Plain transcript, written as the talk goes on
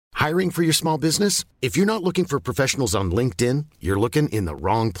Hiring for your small business? If you're not looking for professionals on LinkedIn, you're looking in the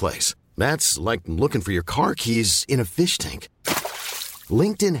wrong place. That's like looking for your car keys in a fish tank.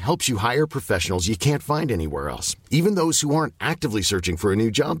 LinkedIn helps you hire professionals you can't find anywhere else, even those who aren't actively searching for a new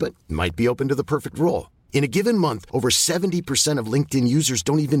job but might be open to the perfect role. In a given month, over 70% of LinkedIn users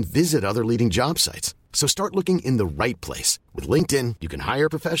don't even visit other leading job sites. So start looking in the right place. With LinkedIn, you can hire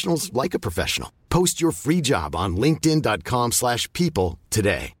professionals like a professional. Post your free job on linkedin.com/people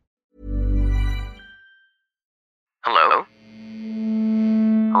today. Hello?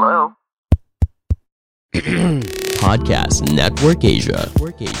 Hello? Podcast Network Asia.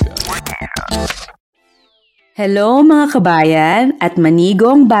 Hello mga kabayan at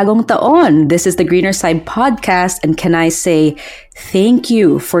manigong bagong taon. This is the Greener Side Podcast, and can I say thank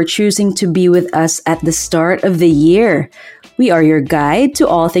you for choosing to be with us at the start of the year. We are your guide to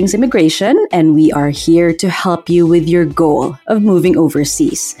all things immigration, and we are here to help you with your goal of moving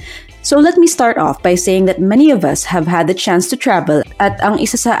overseas. So let me start off by saying that many of us have had the chance to travel, at ang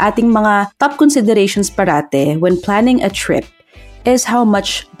isa sa ating mga top considerations parate when planning a trip is how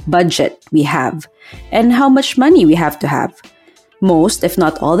much budget we have and how much money we have to have. Most, if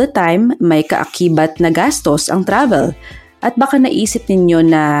not all the time, may kaakibat na gastos ang travel. At baka naisip ninyo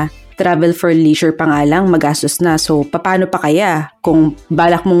na travel for leisure pa nga lang magastos na, so paano pa kaya kung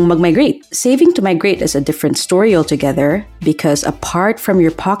balak mong mag-migrate? Saving to migrate is a different story altogether, because apart from your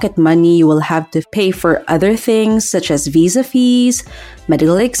pocket money, you will have to pay for other things such as visa fees,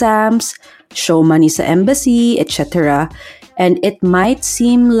 medical exams, show money sa embassy, etc. And it might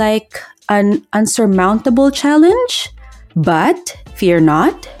seem like an unsurmountable challenge, but fear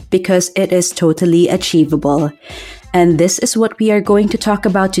not, because it is totally achievable. And this is what we are going to talk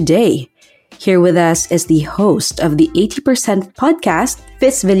about today. Here with us is the host of the 80% podcast,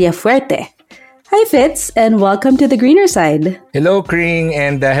 Fitz Villafuerte. Hi Fitz, and welcome to the Greener Side. Hello Kring,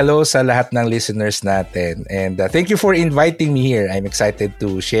 and hello sa lahat ng listeners natin. And thank you for inviting me here. I'm excited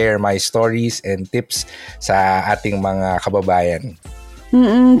to share my stories and tips sa ating mga kababayan.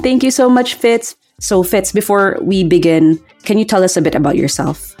 Thank you so much, Fitz. So Fitz, before we begin, can you tell us a bit about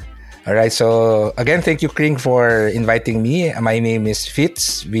yourself? Alright, so again, thank you Kring for inviting me. My name is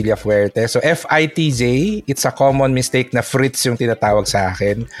Fitz Villafuerte. So F-I-T-Z, it's a common mistake na Fritz yung tinatawag sa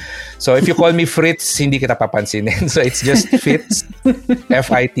akin. So if you call me Fritz, hindi kita papansinin. So it's just Fitz,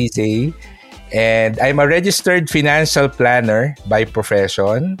 F-I-T-Z. And I'm a registered financial planner by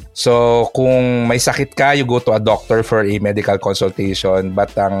profession. So kung may sakit ka, you go to a doctor for a medical consultation.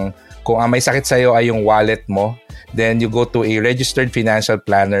 But kung ang may sakit sa'yo ay yung wallet mo, then you go to a registered financial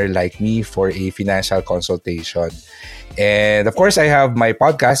planner like me for a financial consultation. And of course, I have my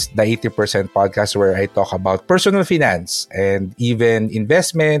podcast, the 80% podcast, where I talk about personal finance and even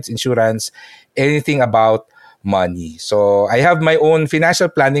investments, insurance, anything about money. So I have my own financial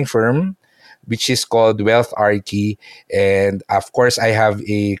planning firm, which is called Wealth Archie. And of course, I have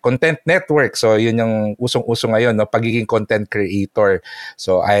a content network. So yun yung usong-uso ngayon, no? Pagiging content creator.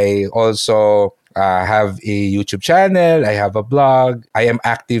 So I also have a YouTube channel. I have a blog. I am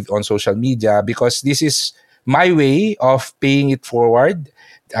active on social media because this is my way of paying it forward,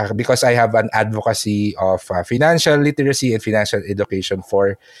 because I have an advocacy of financial literacy and financial education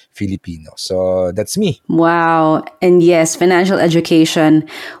for Filipinos. So that's me. Wow. And yes, financial education,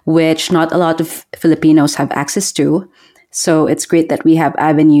 which not a lot of Filipinos have access to. So it's great that we have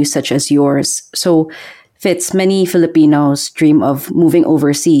avenues such as yours. So Fitz, many Filipinos dream of moving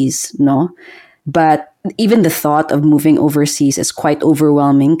overseas, no? But even the thought of moving overseas is quite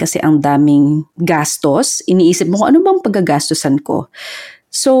overwhelming kasi ang daming gastos. Iniisip mo, ano bang paggagastosan ko?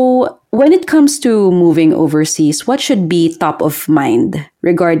 So, when it comes to moving overseas, what should be top of mind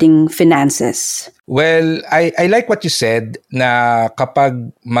regarding finances? Well, I like what you said na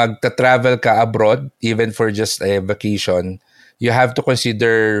kapag magta-travel ka abroad, even for just a vacation, you have to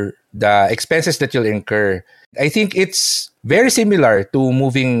consider the expenses that you'll incur. I think it's very similar to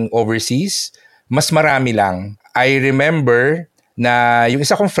moving overseas. Mas marami lang. I remember na yung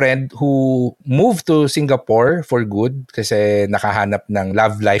isa kong friend who moved to Singapore for good kasi nakahanap ng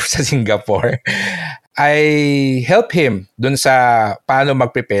love life sa Singapore. I help him dun sa paano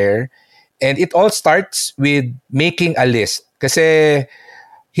mag-prepare, and it all starts with making a list. Kasi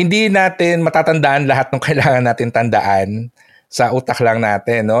hindi natin matatandaan lahat ng kailangan natin tandaan sa utak lang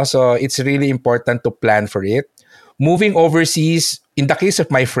natin, no? So it's really important to plan for it. Moving overseas, in the case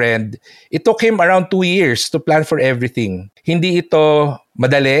of my friend, it took him around 2 years to plan for everything. Hindi ito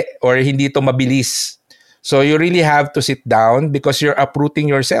madali or hindi ito mabilis. So you really have to sit down because you're uprooting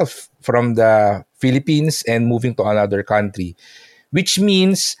yourself from the Philippines and moving to another country. Which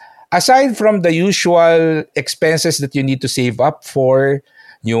means, aside from the usual expenses that you need to save up for,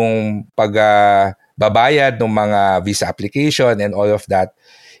 yung babayad ng mga visa application and all of that,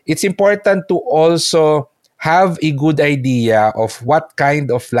 it's important to also have a good idea of what kind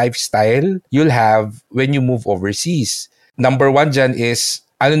of lifestyle you'll have when you move overseas. Number one dyan is,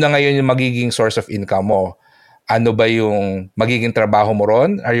 ano na ngayon yung magiging source of income mo? Ano ba yung magiging trabaho mo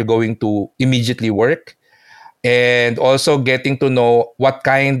ron? Are you going to immediately work? And also getting to know what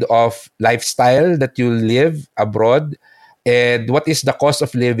kind of lifestyle that you live abroad and what is the cost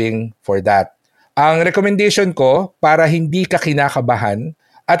of living for that. Ang recommendation ko, para hindi ka kinakabahan,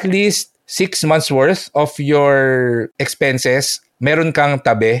 at least 6 months worth of your expenses, meron kang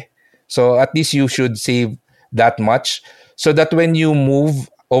tabi. So at least you should save that much so that when you move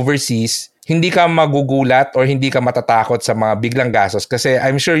overseas, hindi ka magugulat or hindi ka matatakot sa mga biglang gastos kasi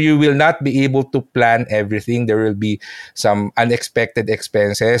I'm sure you will not be able to plan everything. There will be some unexpected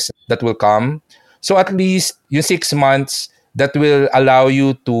expenses that will come. So at least yung 6 months, that will allow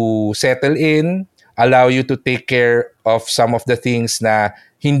you to settle in, allow you to take care of some of the things na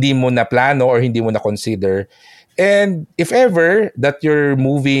hindi mo na plano or hindi mo na consider. And if ever that you're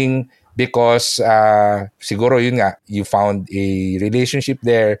moving because siguro yun nga, you found a relationship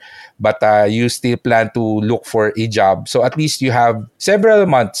there but you still plan to look for a job. So at least you have several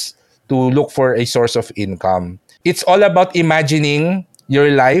months to look for a source of income. It's all about imagining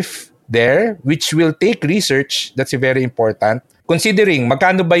your life there, which will take research. That's very important. Considering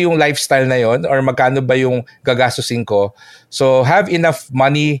magkano ba yung lifestyle na yon or magkano ba yung gagastusin ko. So have enough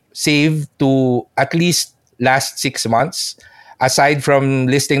money saved to at least last 6 months. Aside from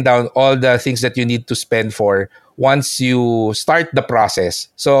listing down all the things that you need to spend for once you start the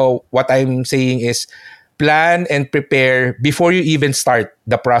process. So what I'm saying is plan and prepare before you even start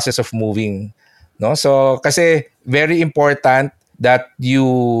the process of moving. No? So kasi very important that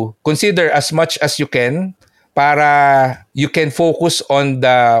you consider as much as you can para you can focus on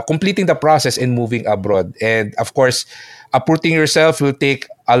the completing the process and moving abroad. And of course, uprooting yourself will take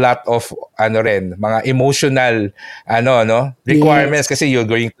a lot of mga emotional requirements. Yes. Kasi you're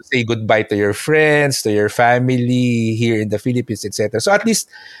going to say goodbye to your friends, to your family here in the Philippines, etc. So at least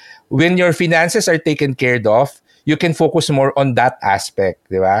when your finances are taken care of, you can focus more on that aspect,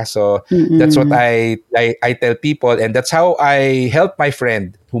 di ba? So that's what I tell people, and that's how I help my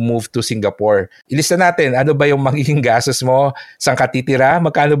friend who moved to Singapore. Ilista natin, ano ba yung magiging gastos mo? Saan ka titira?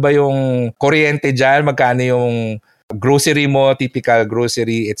 Magkano ba yung kuryente dyan? Magkano yung grocery mo, typical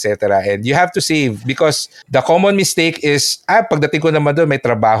grocery, etc. And you have to save because the common mistake is, pagdating ko naman doon, may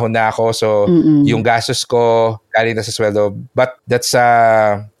trabaho na ako. So yung gastos ko, galing na sa sweldo. But that's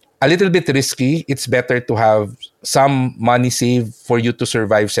a little bit risky. It's better to have some money saved for you to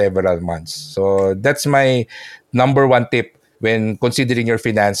survive several months. So that's my number one tip when considering your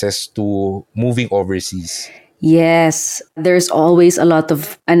finances to moving overseas. Yes, there's always a lot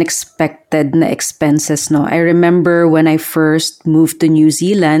of unexpected na expenses, no? I remember when I first moved to New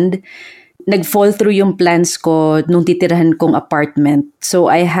Zealand, nag-fall through yung plans ko nung titirahan kong apartment. So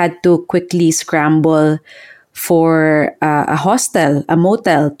I had to quickly scramble for a hostel, a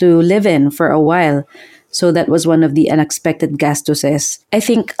motel to live in for a while. So that was one of the unexpected gastuses. I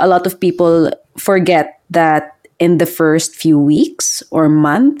think a lot of people forget that in the first few weeks or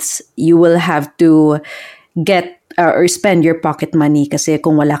months, you will have to get or spend your pocket money kasi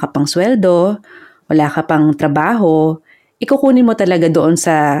kung wala ka pang sweldo, wala ka pang trabaho, ikukunin mo talaga doon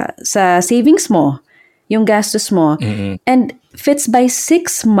sa savings mo, yung gastos mo. And Fitz, by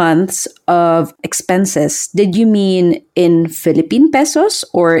 6 months of expenses, did you mean in Philippine pesos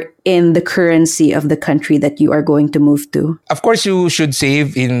or in the currency of the country that you are going to move to? Of course, you should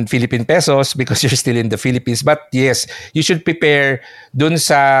save in Philippine pesos because you're still in the Philippines. But yes, you should prepare dun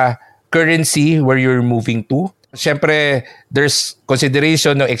sa currency where you're moving to. Siyempre, there's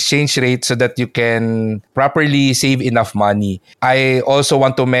consideration ng exchange rate so that you can properly save enough money. I also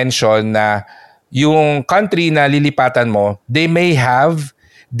want to mention na yung country na lilipatan mo, they may have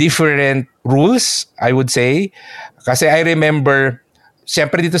different rules, I would say. Kasi I remember,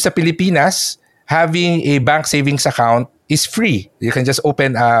 siyempre dito sa Pilipinas, having a bank savings account is free. You can just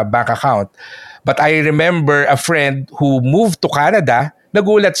open a bank account. But I remember a friend who moved to Canada,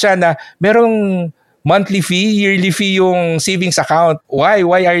 nagulat siya na merong monthly fee, yearly fee yung savings account. Why?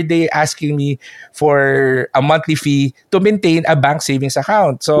 Why are they asking me for a monthly fee to maintain a bank savings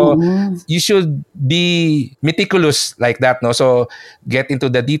account? So you should be meticulous like that, no? So get into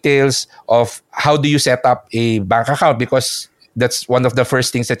the details of how do you set up a bank account because that's one of the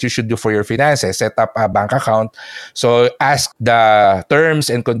first things that you should do for your finances, set up a bank account. So ask the terms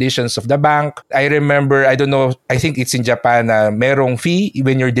and conditions of the bank. I remember, I don't know, I think it's in Japan na merong fee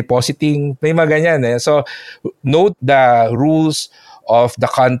when you're depositing. May mga ganyan. So note the rules of the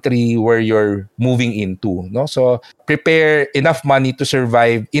country where you're moving into, no? So prepare enough money to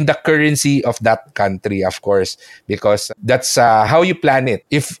survive in the currency of that country, of course, because that's how you plan it.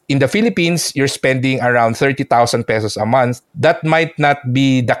 If in the Philippines you're spending around 30,000 pesos a month, that might not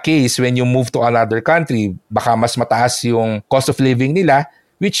be the case when you move to another country. Baka mas mataas yung cost of living nila,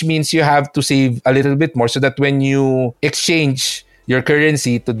 which means you have to save a little bit more so that when you exchange your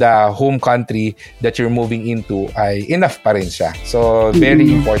currency to the home country that you're moving into ay enough pa rin siya. So,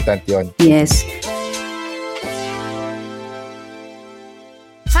 very important yon. Yes.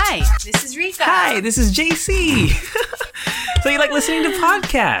 Hi, this is Rika. Hi, this is JC. So you like listening to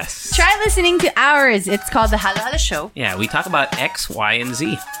podcasts? Try listening to ours. It's called The Halo Halo Show. Yeah, we talk about X, Y, and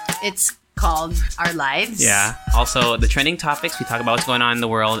Z. It's called Our Lives. Yeah. Also, the trending topics, we talk about what's going on in the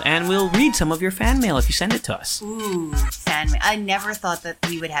world, and we'll read some of your fan mail if you send it to us. Ooh, fan mail. I never thought that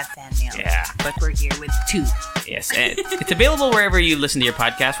we would have fan mail. Yeah. But we're here with 2. Yes, and it's available wherever you listen to your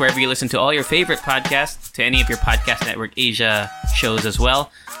podcast, wherever you listen to all your favorite podcasts, to any of your Podcast Network Asia shows as well.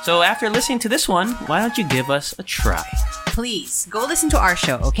 So after listening to this one, why don't you give us a try? Please, go listen to our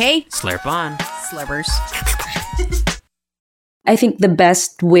show, okay? Slurp on. Slubbers. I think the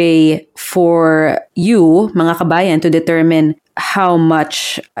best way for you, mga kabayan, to determine how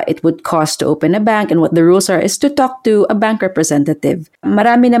much it would cost to open a bank and what the rules are is to talk to a bank representative.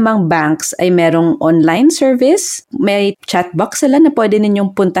 Marami namang banks ay merong online service. May chat box sila na pwede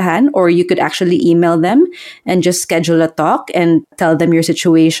ninyong puntahan, or you could actually email them and just schedule a talk and tell them your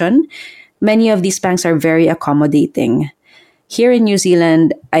situation. Many of these banks are very accommodating. Here in New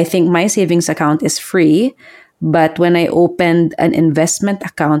Zealand, I think my savings account is free. But when I opened an investment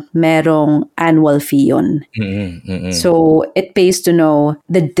account, merong annual fee yun. So it pays to know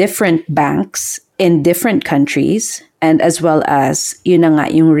the different banks in different countries, and as well as yun na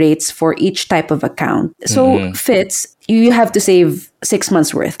nga, yung rates for each type of account. So Fitz, you have to save 6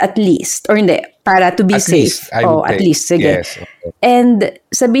 months worth at least, or hindi, para to be At safe. least, I would at say. least, sige. Yes. And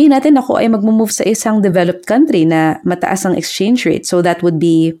sabihin natin ako ay magmo-move sa isang developed country na mataas ang exchange rate. So that would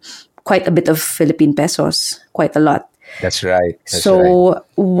be quite a bit of Philippine pesos, quite a lot. That's right.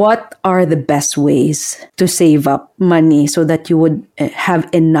 What are the best ways to save up money so that you would have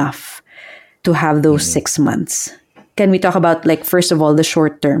enough to have those 6 months? Can we talk about, like, first of all, the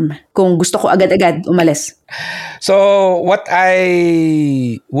short term? Kung gusto ko agad-agad umalis. So, what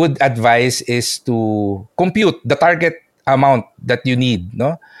I would advise is to compute the target amount that you need,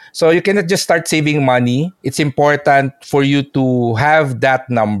 no? So you cannot just start saving money. It's important for you to have that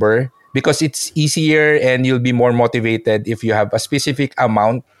number because it's easier and you'll be more motivated if you have a specific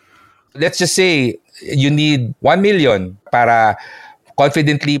amount. Let's just say you need 1 million para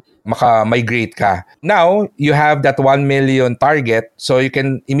confidently maka-migrate ka. Now, you have that 1 million target, so you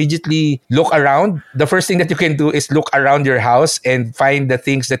can immediately look around. The first thing that you can do is look around your house and find the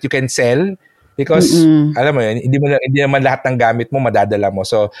things that you can sell. Because, alam mo yun, hindi naman lahat ng gamit mo madadala mo.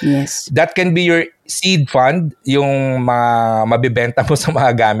 So, Yes. that can be your seed fund, yung mga mabibenta mo sa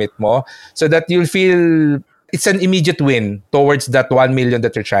mga gamit mo, so that you'll feel it's an immediate win towards that 1 million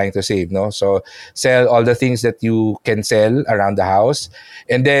that you're trying to save, no? So, sell all the things that you can sell around the house.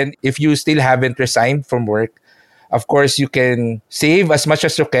 And then, if you still haven't resigned from work, of course, you can save as much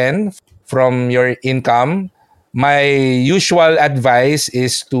as you can from your income. My usual advice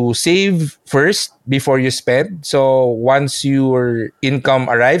is to save first before you spend. So once your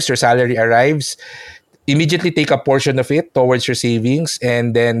income arrives, your salary arrives, immediately take a portion of it towards your savings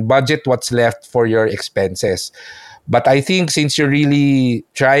and then budget what's left for your expenses. But I think since you're really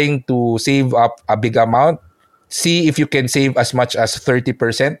trying to save up a big amount, see if you can save as much as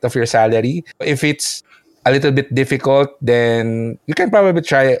 30% of your salary. If it's a little bit difficult, then you can probably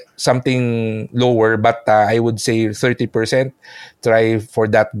try something lower, but I would say 30%. Try for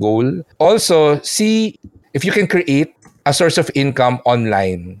that goal. Also, see if you can create a source of income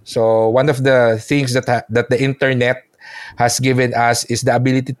online. So one of the things that the internet has given us is the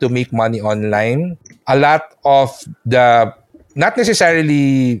ability to make money online. A lot of the, not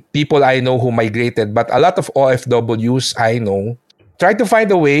necessarily people I know who migrated, but a lot of OFWs I know, try to find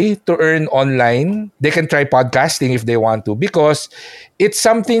a way to earn online. They can try podcasting if they want to, because it's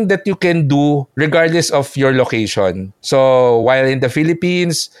something that you can do regardless of your location. So while in the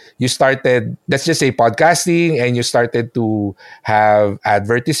Philippines, you started, let's just say, podcasting, and you started to have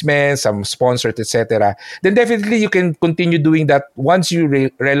advertisements, some sponsors, etc., then definitely you can continue doing that once you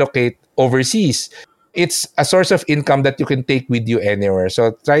relocate overseas. It's a source of income that you can take with you anywhere.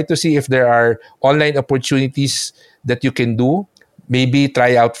 So try to see if there are online opportunities that you can do. Maybe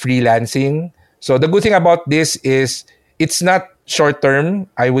try out freelancing. So the good thing about this is it's not short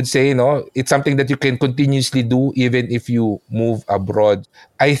term, I would say, it's something that you can continuously do even if you move abroad.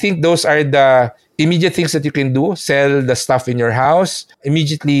 I think those are the immediate things that you can do. Sell the stuff in your house,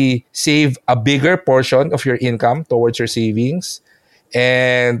 immediately save a bigger portion of your income towards your savings,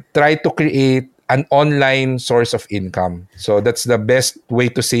 and try to create an online source of income. So that's the best way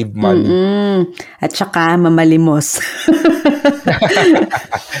to save money. At saka mamalimos.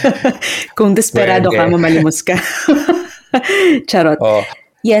 Kung desperado ka, mamalimos ka. Charot. Oh.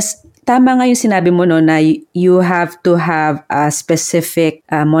 Yes, tama nga yung sinabi mo na you have to have a specific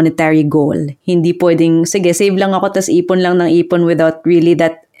monetary goal. Hindi pwedeng, sige, save lang ako tas ipon lang ng ipon without really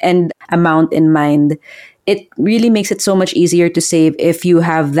that end amount in mind. It really makes it so much easier to save if you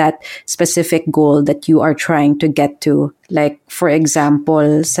have that specific goal that you are trying to get to. Like, for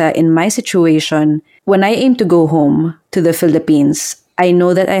example, in my situation, when I aim to go home to the Philippines, I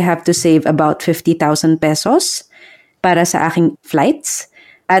know that I have to save about 50,000 pesos para sa aking flights.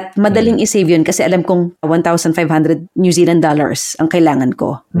 At madaling isave yun kasi alam kong 1,500 New Zealand dollars ang kailangan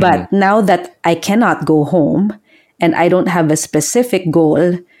ko. But now that I cannot go home and I don't have a specific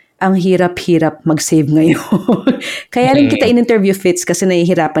goal, ang hirap-hirap mag-save ngayon. Kaya rin kita in-interview, Fitz, kasi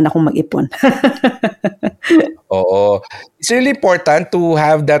nahihirapan akong mag-ipon. Oo. It's really important to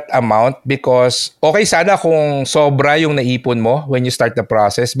have that amount because okay sana kung sobra yung naipon mo when you start the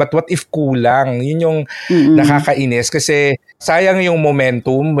process. But what if kulang? Yun yung nakakainis kasi sayang yung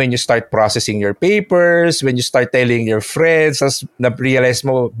momentum when you start processing your papers, when you start telling your friends, as na-realize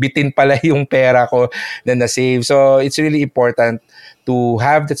mo, bitin pala yung pera ko na na-save. So it's really important to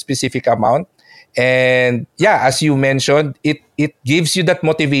have that specific amount. And yeah, as you mentioned, it gives you that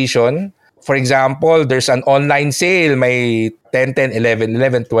motivation. For example, there's an online sale, may 10, 10, 11,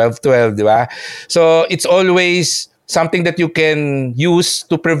 11, 12, 12, di ba? So it's always something that you can use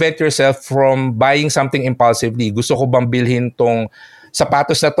to prevent yourself from buying something impulsively. Gusto ko bang bilhin tong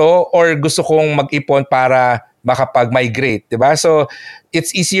sapatos na to or gusto kong mag-ipon para makapag-migrate, di ba? So,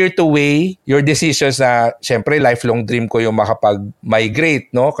 it's easier to weigh your decisions na, syempre, lifelong dream ko yung makapag-migrate,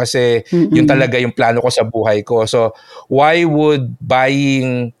 no? Kasi yun talaga yung plano ko sa buhay ko. So, why would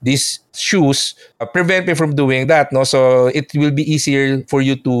buying these shoes prevent me from doing that, no? So, it will be easier for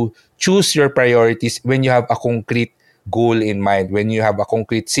you to choose your priorities when you have a concrete goal in mind, when you have a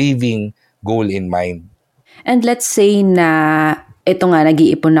concrete saving goal in mind. And let's say na ito nga,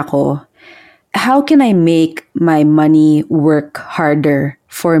 nag-iipon ako, how can I make my money work harder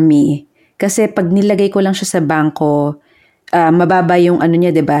for me? Kasi pag nilagay ko lang siya sa bangko, mababa yung ano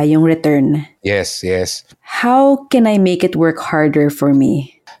niya, 'di ba? Yung return. Yes, yes. How can I make it work harder for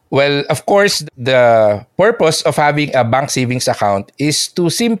me? Well, of course, the purpose of having a bank savings account is to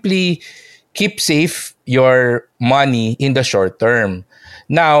simply keep safe your money in the short term.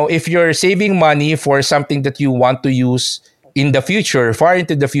 Now, if you're saving money for something that you want to use in the future, far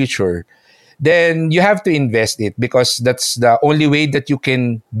into the future, then you have to invest it because that's the only way that you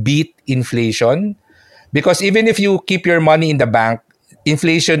can beat inflation. Because even if you keep your money in the bank,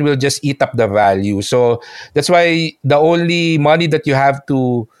 inflation will just eat up the value. So that's why the only money that you have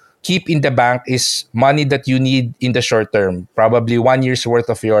to keep in the bank is money that you need in the short term, probably 1 year's worth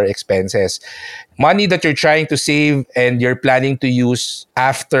of your expenses. Money that you're trying to save and you're planning to use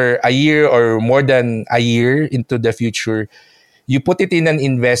after a year or more than a year into the future, you put it in an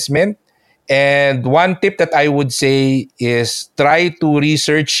investment. And one tip that I would say is try to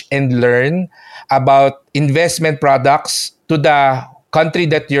research and learn about investment products to the country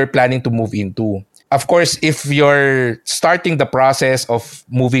that you're planning to move into. Of course, if you're starting the process of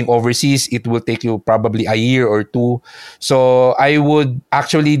moving overseas, it will take you probably a year or two. So I would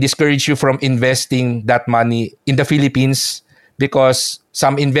actually discourage you from investing that money in the Philippines because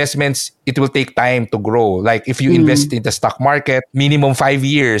some investments, it will take time to grow. Like if you invest in the stock market, minimum 5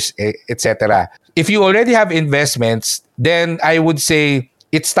 years, etc. If you already have investments, then I would say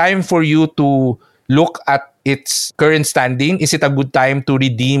it's time for you to look at its current standing. Is it a good time to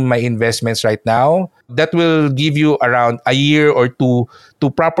redeem my investments right now? That will give you around a year or two to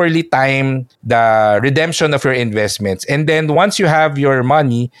properly time the redemption of your investments. And then once you have your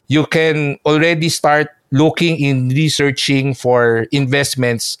money, you can already start looking in researching for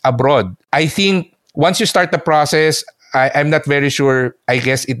investments abroad. I think once you start the process, I'm not very sure. I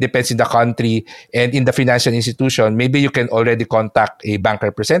guess it depends in the country and in the financial institution. Maybe you can already contact a bank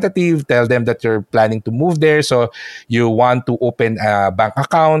representative, tell them that you're planning to move there. So you want to open a bank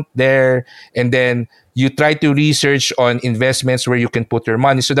account there. And then you try to research on investments where you can put your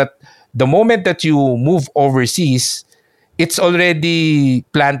money so that the moment that you move overseas, it's already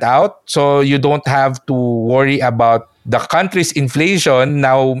planned out. So you don't have to worry about the country's inflation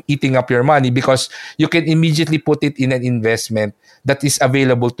now eating up your money, because you can immediately put it in an investment that is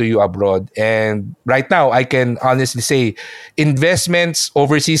available to you abroad. And right now, I can honestly say investments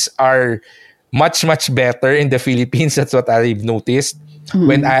overseas are much, much better in the Philippines. That's what I've noticed.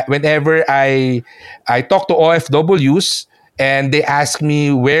 Whenever I talk to OFWs and they ask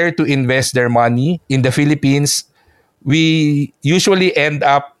me where to invest their money in the Philippines, we usually end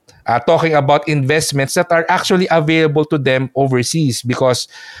up talking about investments that are actually available to them overseas. Because,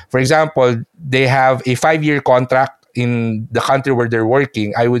 for example, they have a 5-year contract in the country where they're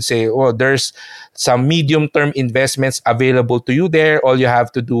working. I would say, oh, there's some medium-term investments available to you there. All you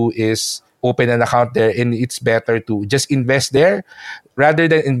have to do is open an account there, and it's better to just invest there rather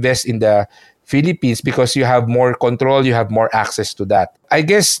than invest in the Philippines, because you have more control, you have more access to that. I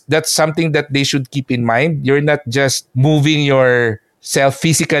guess that's something that they should keep in mind. You're not just moving yourself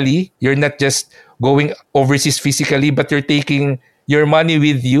physically, you're not just going overseas physically, but you're taking your money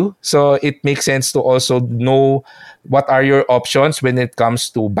with you. So it makes sense to also know what are your options when it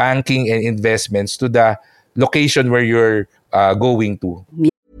comes to banking and investments to the location where you're going to.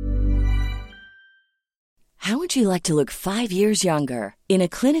 How would you like to look 5 years younger? In a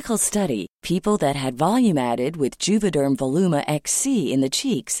clinical study, people that had volume added with Juvederm Voluma XC in the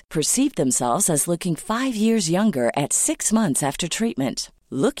cheeks perceived themselves as looking 5 years younger at 6 months after treatment.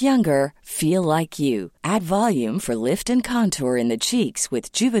 Look younger, feel like you. Add volume for lift and contour in the cheeks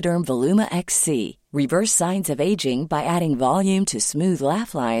with Juvederm Voluma XC. Reverse signs of aging by adding volume to smooth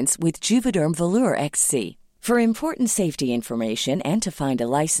laugh lines with Juvederm Volure XC. For important safety information and to find a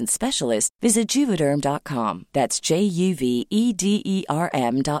licensed specialist, visit Juvederm.com. That's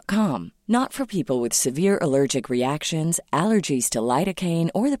JUVEDERM.com. Not for people with severe allergic reactions, allergies to lidocaine,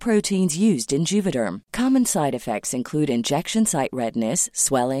 or the proteins used in Juvederm. Common side effects include injection site redness,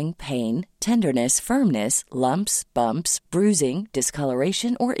 swelling, pain, tenderness, firmness, lumps, bumps, bruising,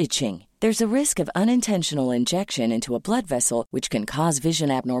 discoloration, or itching. There's a risk of unintentional injection into a blood vessel, which can cause vision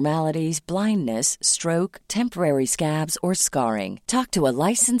abnormalities, blindness, stroke, temporary scabs, or scarring. Talk to a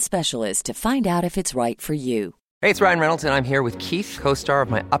licensed specialist to find out if it's right for you. Hey, it's Ryan Reynolds, and I'm here with Keith, co-star of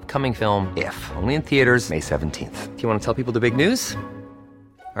my upcoming film, If, only in theaters May 17th. Do you want to tell people the big news?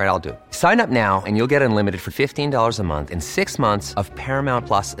 All right, I'll do it. Sign up now and you'll get unlimited for $15 a month and 6 months of Paramount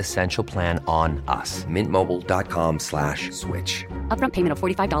Plus Essential Plan on us. MintMobile.com/switch. Upfront payment of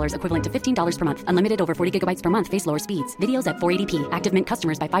 $45 equivalent to $15 per month. Unlimited over 40 gigabytes per month. Face lower speeds. Videos at 480p. Active Mint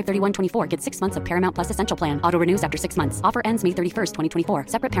customers by 531.24 get 6 months of Paramount Plus Essential Plan. Auto renews after 6 months. Offer ends May 31st, 2024.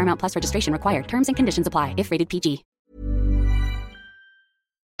 Separate Paramount Plus registration required. Terms and conditions apply if rated PG.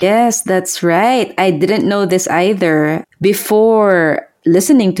 Yes, that's right. I didn't know this either. Before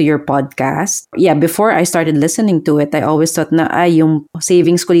listening to your podcast, before I started listening to it, I always thought na yung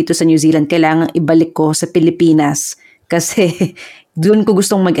savings ko dito sa New Zealand, kailangan ibalik ko sa Pilipinas kasi doon ko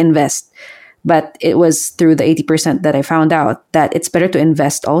gustong mag-invest. But it was through the 80% that I found out that it's better to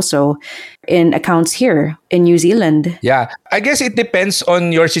invest also in accounts here in New Zealand. Yeah, I guess it depends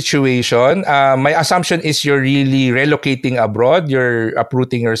on your situation. My assumption is you're really relocating abroad, you're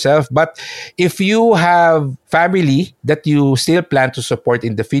uprooting yourself. But if you have family that you still plan to support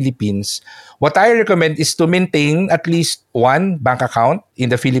in the Philippines, what I recommend is to maintain at least one bank account in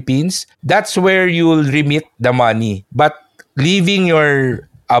the Philippines. That's where you'll remit the money. But leaving a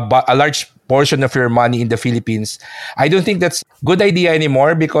large portion of your money in the Philippines, I don't think that's a good idea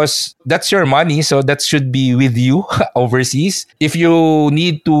anymore, because that's your money, so that should be with you overseas. If you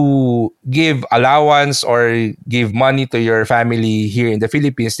need to give allowance or give money to your family here in the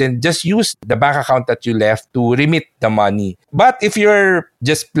Philippines, then just use the bank account that you left to remit the money. But if you're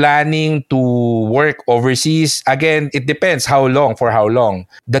just planning to work overseas, again, it depends for how long.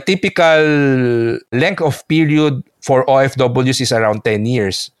 The typical length of period for OFWs is around 10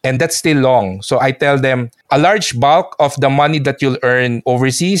 years. And that's still long. So I tell them, a large bulk of the money that you'll earn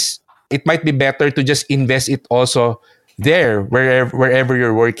overseas, it might be better to just invest it also there, wherever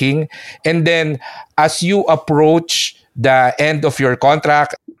you're working. And then as you approach the end of your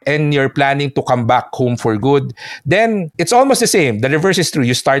contract and you're planning to come back home for good, then it's almost the same. The reverse is true.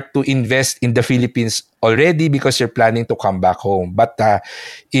 You start to invest in the Philippines already because you're planning to come back home. But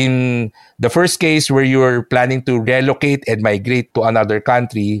in the first case where you're planning to relocate and migrate to another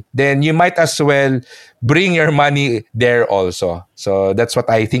country, then you might as well bring your money there also. So that's what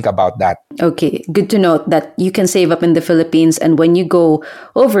I think about that. Okay, good to note that you can save up in the Philippines, and when you go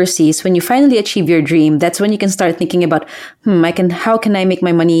overseas, when you finally achieve your dream, that's when you can start thinking about, how can I make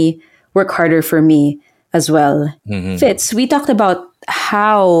my money work harder for me as well. Mm-hmm. Fitz, we talked about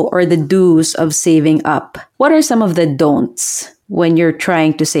how or the do's of saving up. What are some of the don'ts when you're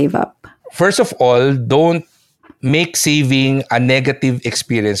trying to save up? First of all, don't make saving a negative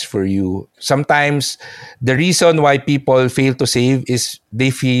experience for you. Sometimes the reason why people fail to save is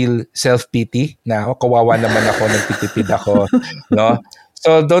they feel self-pity na, oh, kawawa naman ako, nagtitipid ako, no?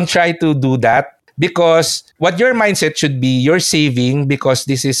 So don't try to do that, because what your mindset should be, you're saving because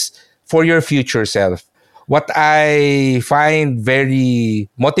this is for your future self. What I find very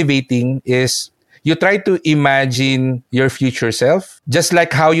motivating is you try to imagine your future self, just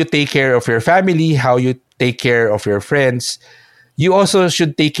like how you take care of your family, how you take care of your friends. You also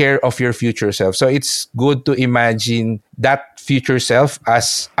should take care of your future self. So it's good to imagine that future self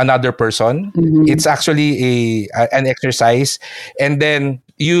as another person. It's actually an exercise. And then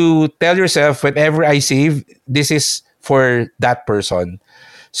you tell yourself, whenever I save, this is for that person.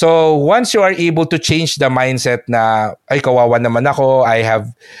 So once you are able to change the mindset na, ay, kawawa naman ako,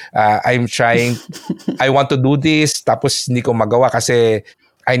 I'm trying, I want to do this, tapos hindi ko magawa kasi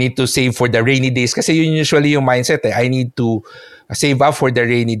I need to save for the rainy days. Kasi yun usually yung mindset. I need to save up for the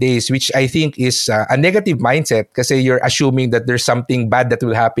rainy days, which I think is a negative mindset kasi you're assuming that there's something bad that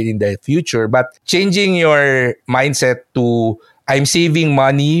will happen in the future. But changing your mindset to, I'm saving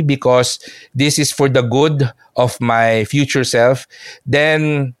money because this is for the good of my future self,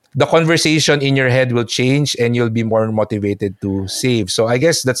 then the conversation in your head will change and you'll be more motivated to save. So I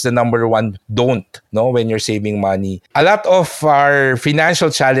guess that's the number one don't, no, when you're saving money. A lot of our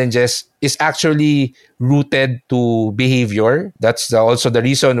financial challenges is actually rooted to behavior. That's also the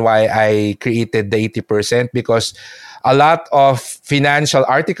reason why I created the 80%, because a lot of financial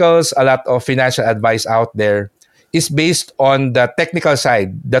articles, a lot of financial advice out there is based on the technical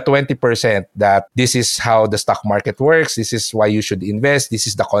side, the 20%, that this is how the stock market works, this is why you should invest, this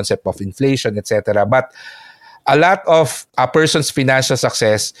is the concept of inflation, etc. But a lot of a person's financial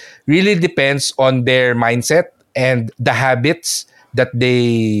success really depends on their mindset and the habits that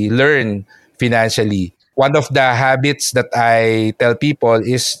they learn financially. One of the habits that I tell people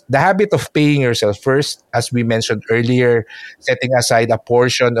is the habit of paying yourself first. As we mentioned earlier, setting aside a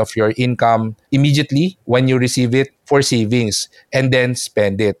portion of your income immediately when you receive it for savings and then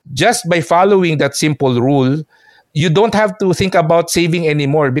spend it. Just by following that simple rule, you don't have to think about saving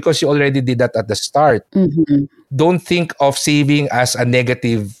anymore because you already did that at the start. Don't think of saving as a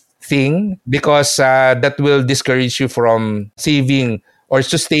negative thing, because that will discourage you from saving or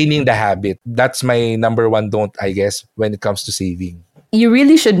sustaining the habit. That's my number one don't, I guess, when it comes to saving. You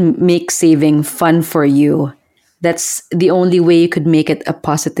really should make saving fun for you. That's the only way you could make it a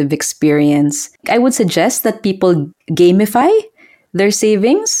positive experience. I would suggest that people gamify their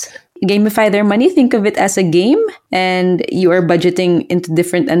savings, gamify their money. Think of it as a game, and you are budgeting into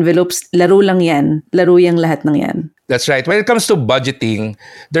different envelopes. Laro lang yan. Laro yang lahat ng yan. That's right. When it comes to budgeting,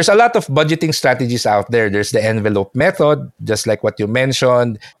 there's a lot of budgeting strategies out there. There's the envelope method, just like what you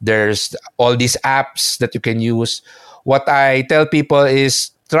mentioned. There's all these apps that you can use. What I tell people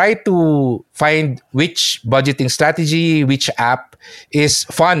is try to find which budgeting strategy, which app is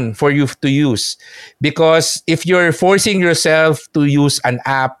fun for you to use. Because if you're forcing yourself to use an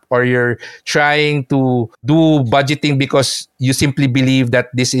app, or you're trying to do budgeting because you simply believe that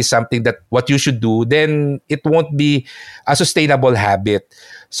this is something that what you should do, then it won't be a sustainable habit.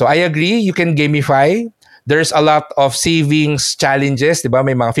 So I agree, you can gamify. There's a lot of savings challenges, diba?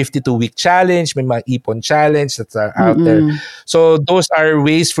 May mga 52-week challenge, may mga ipon challenge that are out there. So those are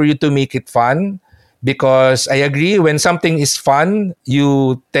ways for you to make it fun, because I agree, when something is fun,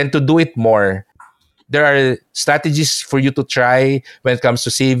 you tend to do it more. There are strategies for you to try when it comes to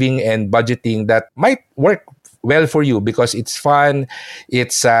saving and budgeting that might work well for you because it's fun,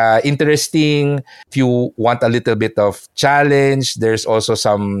 it's interesting. If you want a little bit of challenge, there's also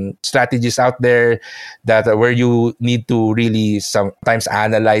some strategies out there that where you need to really sometimes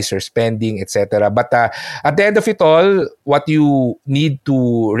analyze your spending, etc. But at the end of it all, what you need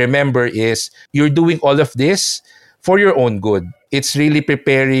to remember is you're doing all of this for your own good. It's really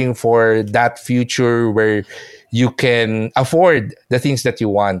preparing for that future where you can afford the things that you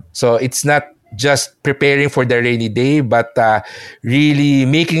want. So it's not just preparing for the rainy day, but really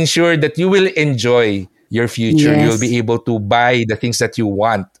making sure that you will enjoy your future. Yes. You'll be able to buy the things that you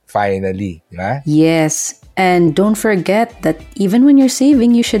want finally. Yeah? Yes. And don't forget that even when you're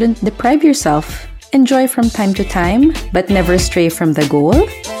saving, you shouldn't deprive yourself. Enjoy from time to time, but never stray from the goal.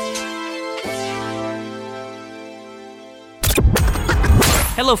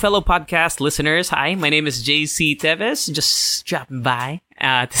 Hello Hello, fellow podcast listeners. Hi, my name is JC Teves. Just dropping by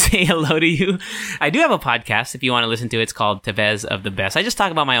to say hello to you. I do have a podcast if you want to listen to it. It's called Tevez of the Best. I just talk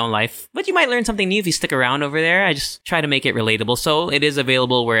about my own life, but you might learn something new if you stick around over there. I just try to make it relatable. So it is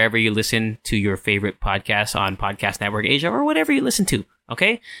available wherever you listen to your favorite podcast on Podcast Network Asia or whatever you listen to.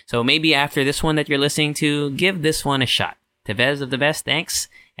 Okay? So maybe after this one that you're listening to, give this one a shot. Tevez of the Best, thanks,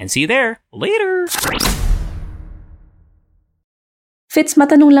 and see you there later. Fitz,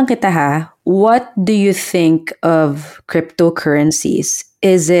 matanong lang kita ha. What do you think of cryptocurrencies?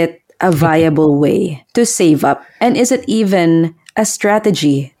 Is it a viable way to save up? And is it even a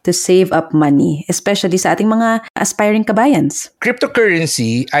strategy to save up money, especially sa ating mga aspiring kabayans?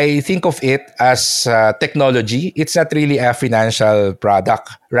 Cryptocurrency, I think of it as technology. It's not really a financial product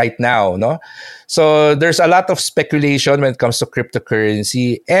right now, no? So there's a lot of speculation when it comes to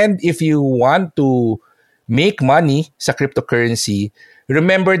cryptocurrency. And if you want to make money sa cryptocurrency,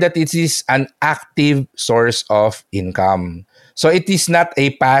 remember that it is an active source of income. So it is not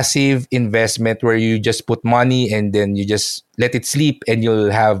a passive investment where you just put money and then you just let it sleep and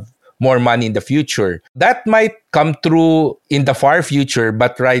you'll have more money in the future. That might come true in the far future,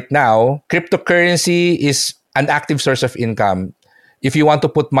 but right now, cryptocurrency is an active source of income. If you want to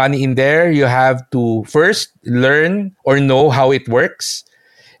put money in there, you have to first learn or know how it works.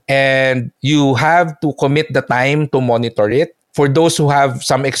 And you have to commit the time to monitor it. For those who have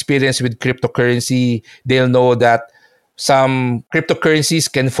some experience with cryptocurrency, they'll know that some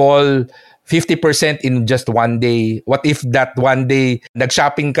cryptocurrencies can fall 50% in just one day. What if that one day,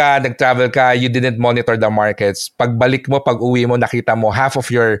 nag-shopping ka, nag-travel ka, you didn't monitor the markets? Pagbalik mo, pag-uwi mo, nakita mo, half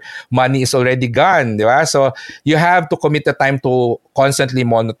of your money is already gone, di ba? So, you have to commit the time to constantly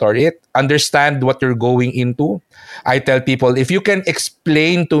monitor it, understand what you're going into. I tell people, if you can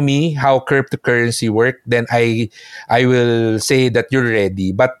explain to me how cryptocurrency work, then I will say that you're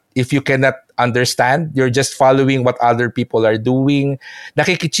ready. But if you cannot understand, you're just following what other people are doing,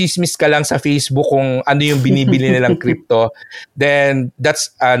 nakikichismis ka lang sa Facebook kung ano yung binibili nilang crypto, then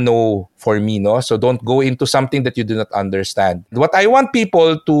that's a no for me, no? So don't go into something that you do not understand. What I want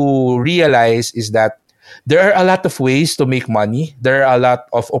people to realize is that there are a lot of ways to make money. There are a lot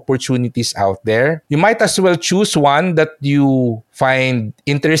of opportunities out there. You might as well choose one that you find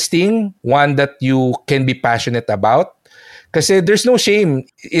interesting, one that you can be passionate about. Kasi there's no shame.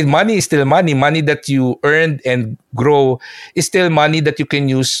 Money is still money. Money that you earned and grow is still money that you can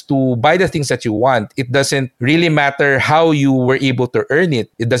use to buy the things that you want. It doesn't really matter how you were able to earn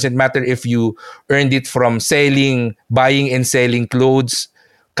it. It doesn't matter if you earned it from buying and selling clothes.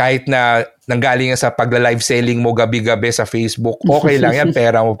 Kahit na nanggaling sa pagla-live selling mo gabi-gabi sa Facebook, okay lang yan.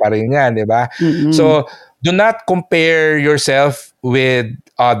 Pera mo pa rin yan, di ba? Mm-hmm. So, do not compare yourself with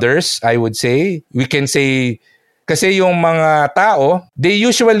others, I would say. We can say, kasi yung mga tao, they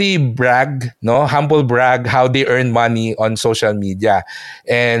usually brag, no? Humble brag how they earn money on social media.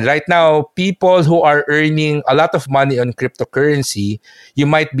 And right now, people who are earning a lot of money on cryptocurrency, you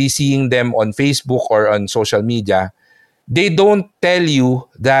might be seeing them on Facebook or on social media. They don't tell you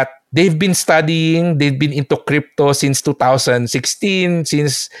that they've been studying, they've been into crypto since 2016,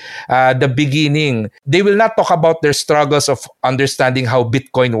 since the beginning. They will not talk about their struggles of understanding how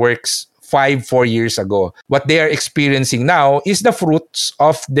Bitcoin works 4 years ago. What they are experiencing now is the fruits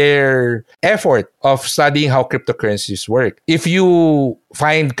of their effort of studying how cryptocurrencies work. If you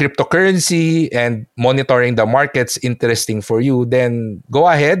find cryptocurrency and monitoring the markets interesting for you, then go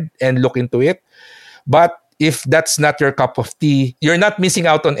ahead and look into it. But if that's not your cup of tea, you're not missing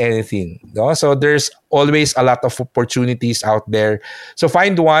out on anything. No? So there's always a lot of opportunities out there. So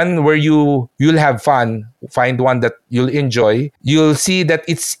find one where you'll have fun. Find one that you'll enjoy. You'll see that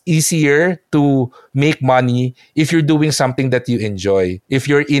it's easier to make money if you're doing something that you enjoy. If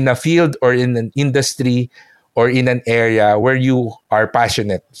you're in a field or in an industry or in an area where you are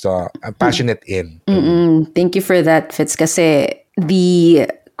passionate. So I'm passionate in. Thank you for that, Fitz. Kasi the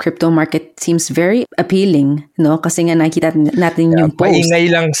crypto market seems very appealing, no? Kasi nga nakita natin yung post. Paingay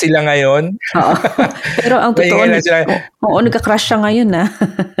lang sila ngayon. Oo. Pero ang totoo, nagka-crash siya ngayon, na.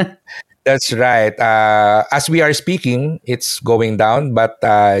 That's right. As we are speaking, it's going down, but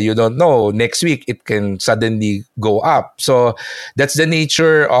you don't know. Next week, it can suddenly go up. So that's the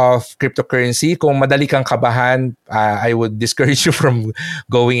nature of cryptocurrency. Kung madali kang kabahan, I would discourage you from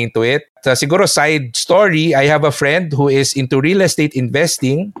going into it. Siguro side story, I have a friend who is into real estate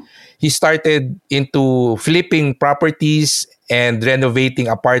investing. He started into flipping properties and renovating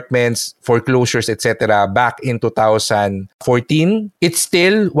apartments, foreclosures, etc. back in 2014, it's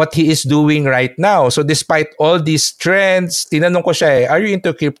still what he is doing right now. So despite all these trends, tinanong ko siya are you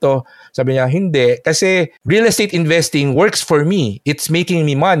into crypto? Sabi niya, hindi. Kasi real estate investing works for me. It's making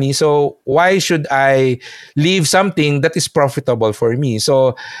me money. So why should I leave something that is profitable for me?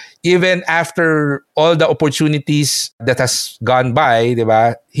 So even after all the opportunities that has gone by, di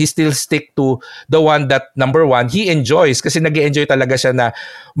ba, he still stick to the one that, number one, he enjoys. Kasi nag-enjoy talaga siya na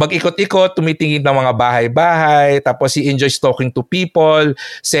mag-ikot-ikot, tumitingin ng mga bahay-bahay, tapos he enjoys talking to people,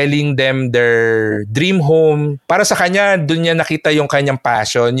 selling them their dream home. Para sa kanya, dun niya nakita yung kanyang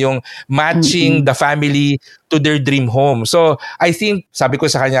passion, yung matching the family to their dream home. So, I think, sabi ko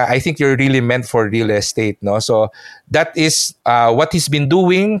sa kanya, I think you're really meant for real estate, no? So, that is what he's been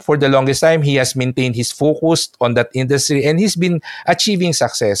doing for the longest time. He has maintained his focus on that industry and he's been achieving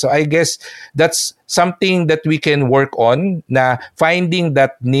success. So, I guess that's something that we can work on, na finding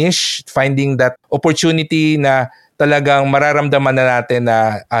that niche, finding that opportunity na talagang mararamdaman na natin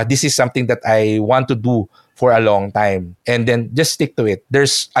na this is something that I want to do for a long time, and then just stick to it.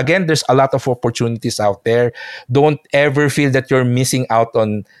 There's a lot of opportunities out there. Don't ever feel that you're missing out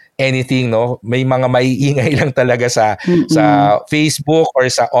on anything, no? May mga maiingay lang talaga sa Facebook or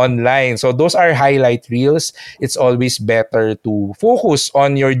sa online. So those are highlight reels. It's always better to focus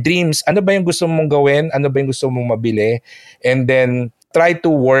on your dreams. Ano ba yung gusto mong gawin? Ano ba yung gusto mong mabili? And then try to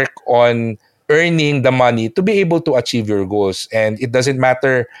work on earning the money to be able to achieve your goals. And it doesn't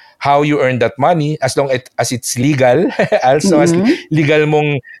matter how you earn that money, as long as it's legal, also as legal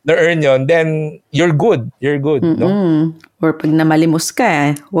mong na-earn yon, then you're good. You're good, no? Or pag namalimos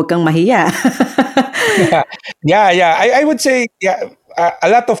ka, huwag kang mahiya. Yeah. I would say, a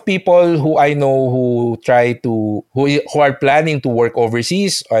lot of people who I know who are planning to work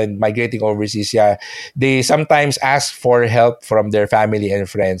overseas and migrating overseas, they sometimes ask for help from their family and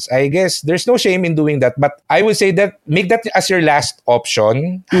friends. I guess there's no shame in doing that, but I would say that make that as your last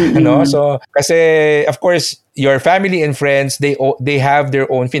option, no? So kasi of course your family and friends, they have their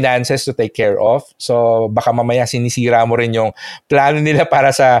own finances to take care of. So baka mamaya sinisira mo rin yung plano nila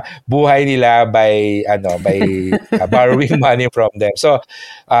para sa buhay nila by borrowing money from them. So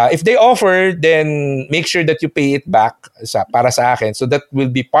if they offer, then make sure that you pay it back para sa akin. So that will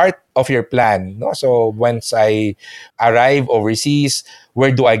be part of your plan, no? So once I arrive overseas,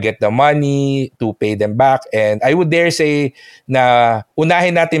 where do I get the money to pay them back? And I would dare say na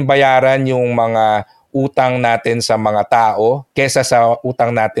unahin natin bayaran yung mga utang natin sa mga tao kesa sa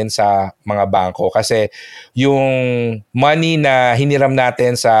utang natin sa mga bangko. Kasi yung money na hiniram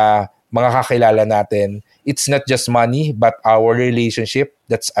natin sa mga kakilala natin, it's not just money but our relationship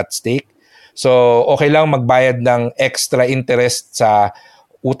that's at stake. So okay lang magbayad ng extra interest sa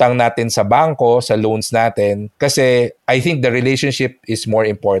utang natin sa bangko, sa loans natin, kasi I think the relationship is more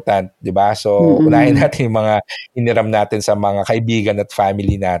important, di ba? So, unahin natin yung mga iniram natin sa mga kaibigan at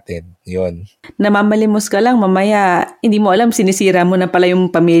family natin. Yun. Namamalimos ka lang, mamaya, hindi mo alam, sinisira mo na pala yung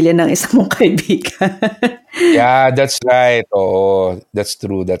pamilya ng isang mong kaibigan. Yeah, that's right. Oo, that's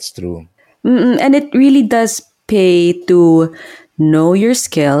true. And it really does pay to know your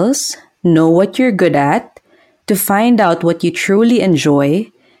skills, know what you're good at, to find out what you truly enjoy,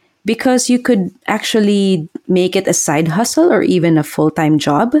 because you could actually make it a side hustle or even a full-time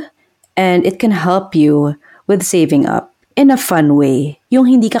job, and it can help you with saving up in a fun way, yung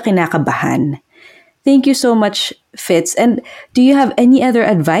hindi ka kinakabahan. Thank you so much, Fitz. And do you have any other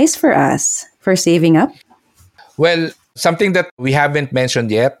advice for us for saving up? Well, something that we haven't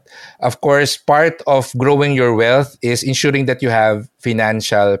mentioned yet, of course, part of growing your wealth is ensuring that you have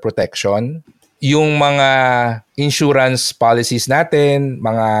financial protection. Yung mga insurance policies natin,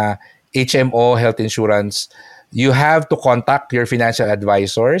 mga HMO, health insurance, you have to contact your financial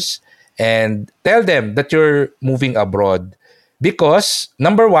advisors and tell them that you're moving abroad. Because,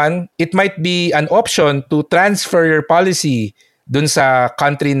 number one, it might be an option to transfer your policy dun sa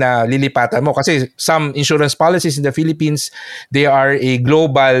country na lilipatan mo. Kasi some insurance policies in the Philippines, they are a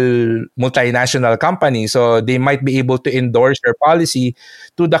global multinational company. So they might be able to endorse your policy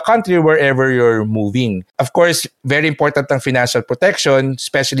to the country wherever you're moving. Of course, very important ang financial protection,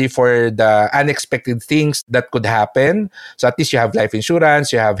 especially for the unexpected things that could happen. So at least you have life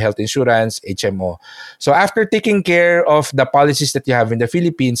insurance, you have health insurance, HMO. So after taking care of the policies that you have in the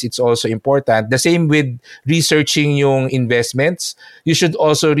Philippines, it's also important. The same with researching yung investments. You should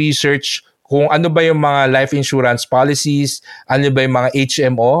also research kung ano ba yung mga life insurance policies, ano ba yung mga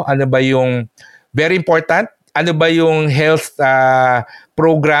HMO, ano ba yung, very important, ano ba yung health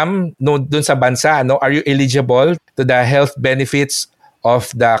program dun sa bansa, no? Are you eligible to the health benefits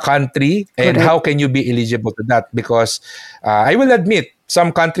of the country, and Correct. how can you be eligible to that? Because I will admit,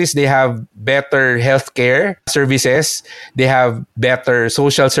 some countries, they have better healthcare services, they have better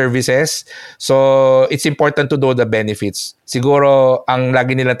social services. So it's important to know the benefits. Siguro ang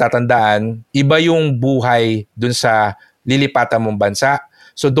lagi nilang tatandaan, iba yung buhay dun sa lilipatan mong bansa.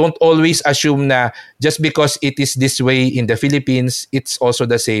 So don't always assume na just because it is this way in the Philippines, it's also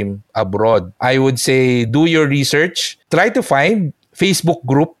the same abroad. I would say do your research. Try to find Facebook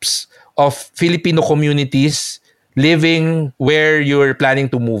groups of Filipino communities living where you're planning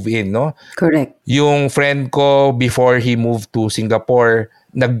to move in, no? Correct. Yung friend ko, before he moved to Singapore,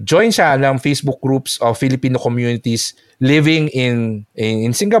 nag-join siya ng Facebook groups of Filipino communities living in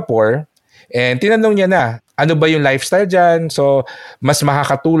Singapore. And tinanong niya na, ano ba yung lifestyle dyan? So, mas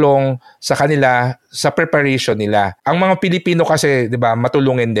makakatulong sa kanila sa preparation nila. Ang mga Pilipino kasi, di ba,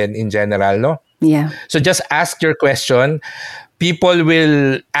 matulungin din in general, no? Yeah. So, just ask your question. People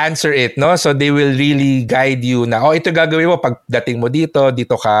will answer it, no? So, they will really guide you na, ito gagawin mo pagdating mo dito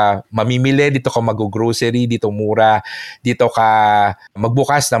ka mamimili, dito ka mag-grocery, dito mura, dito ka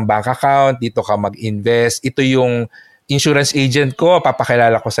magbukas ng bank account, dito ka mag-invest. Ito yung insurance agent ko,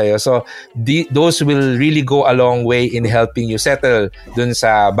 papakilala ko sa'yo. So, those will really go a long way in helping you settle dun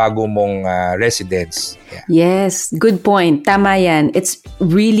sa bago mong residence. Yeah. Yes, good point. Tama yan. It's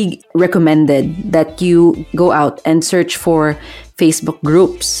really recommended that you go out and search for Facebook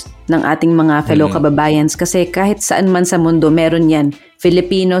groups ng ating mga fellow kababayans kasi kahit saan man sa mundo, meron yan.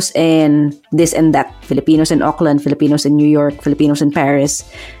 Filipinos in this and that. Filipinos in Auckland, Filipinos in New York, Filipinos in Paris,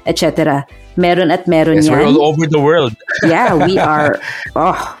 etc. Meron at meron yes, yan. We're all over the world. Yeah, we are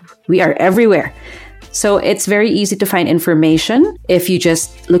everywhere. So it's very easy to find information if you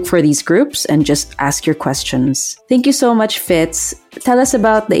just look for these groups and just ask your questions. Thank you so much, Fitz. Tell us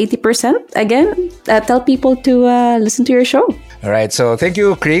about the 80% again. Tell people to listen to your show. All right. So thank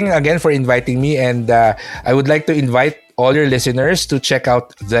you, Kring, again for inviting me. And I would like to invite all your listeners to check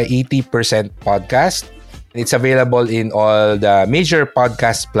out the 80% podcast. It's available in all the major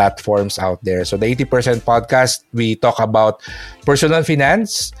podcast platforms out there. So the 80% podcast, we talk about personal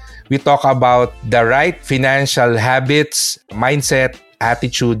finance. We talk about the right financial habits, mindset,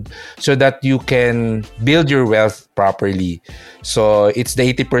 attitude, so that you can build your wealth properly. So it's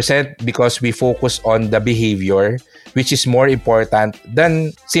the 80% because we focus on the behavior, which is more important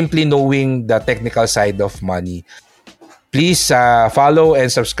than simply knowing the technical side of money. Please follow and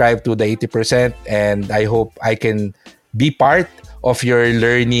subscribe to the 80%, and I hope I can be part of your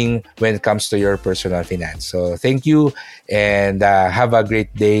learning when it comes to your personal finance. So thank you, and have a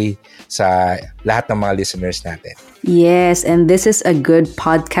great day sa lahat ng mga listeners natin. Yes, and this is a good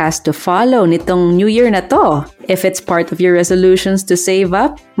podcast to follow nitong New Year na to. If it's part of your resolutions to save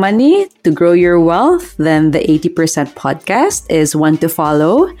up money, to grow your wealth, then the 80% podcast is one to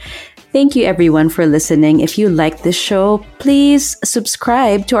follow. Thank you everyone for listening. If you like this show, please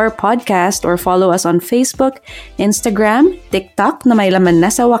subscribe to our podcast or follow us on Facebook, Instagram, TikTok na may laman na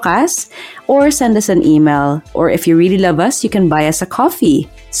sa wakas, or send us an email. Or if you really love us, you can buy us a coffee.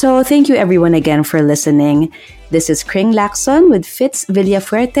 So thank you everyone again for listening. This is Kring Lacson with Fitz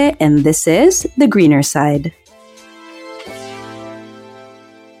Villafuerte, and this is The Greener Side.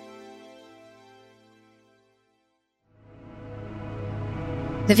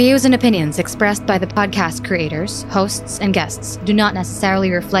 The views and opinions expressed by the podcast creators, hosts, and guests do not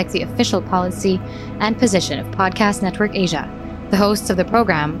necessarily reflect the official policy and position of Podcast Network Asia, the hosts of the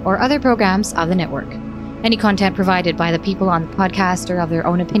program, or other programs of the network. Any content provided by the people on the podcast are of their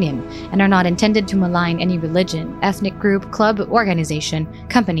own opinion and are not intended to malign any religion, ethnic group, club, organization,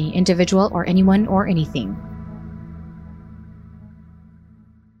 company, individual, or anyone or anything.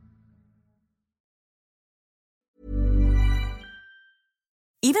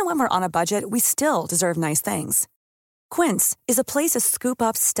 Even when we're on a budget, we still deserve nice things. Quince is a place to scoop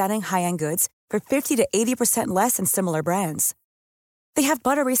up stunning high-end goods for 50 to 80% less than similar brands. They have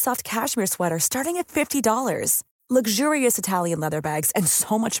buttery soft cashmere sweaters starting at $50, luxurious Italian leather bags, and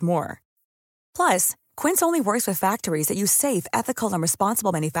so much more. Plus, Quince only works with factories that use safe, ethical, and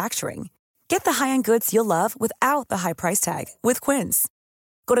responsible manufacturing. Get the high-end goods you'll love without the high price tag with Quince.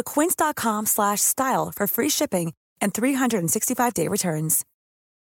 Go to quince.com/style for free shipping and 365-day returns.